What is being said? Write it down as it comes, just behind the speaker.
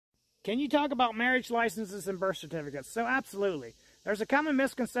Can you talk about marriage licenses and birth certificates? So absolutely. There's a common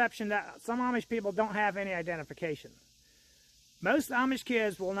misconception that some Amish people don't have any identification. Most Amish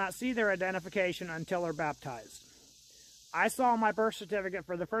kids will not see their identification until they're baptized. I saw my birth certificate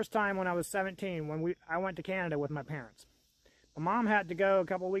for the first time when I was 17 when I went to Canada with my parents. My mom had to go a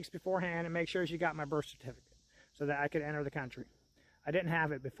couple of weeks beforehand and make sure she got my birth certificate so that I could enter the country. I didn't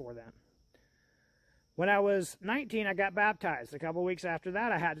have it before then. When I was 19, I got baptized. A couple of weeks after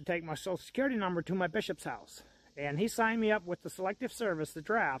that, I had to take my Social Security number to my bishop's house. And he signed me up with the Selective Service, the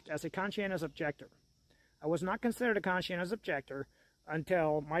draft, as a conscientious objector. I was not considered a conscientious objector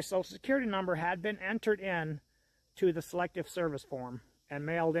until my Social Security number had been entered in to the Selective Service form and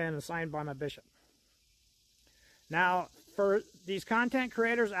mailed in and signed by my bishop. Now, for these content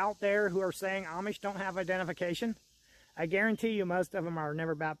creators out there who are saying Amish don't have identification, I guarantee you most of them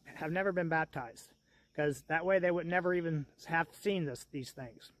have never been baptized, because that way they would never even have seen these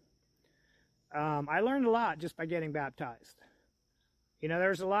things. I learned a lot just by getting baptized. You know,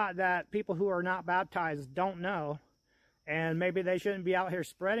 there's a lot that people who are not baptized don't know, and maybe they shouldn't be out here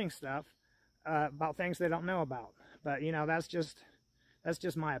spreading stuff about things they don't know about. But, you know, that's just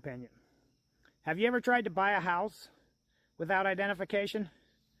my opinion. Have you ever tried to buy a house without identification?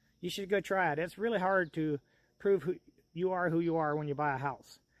 You should go try it. It's really hard to prove who you are when you buy a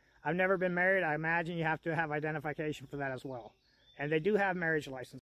house. I've never been married. I imagine you have to have identification for that as well. And they do have marriage licenses.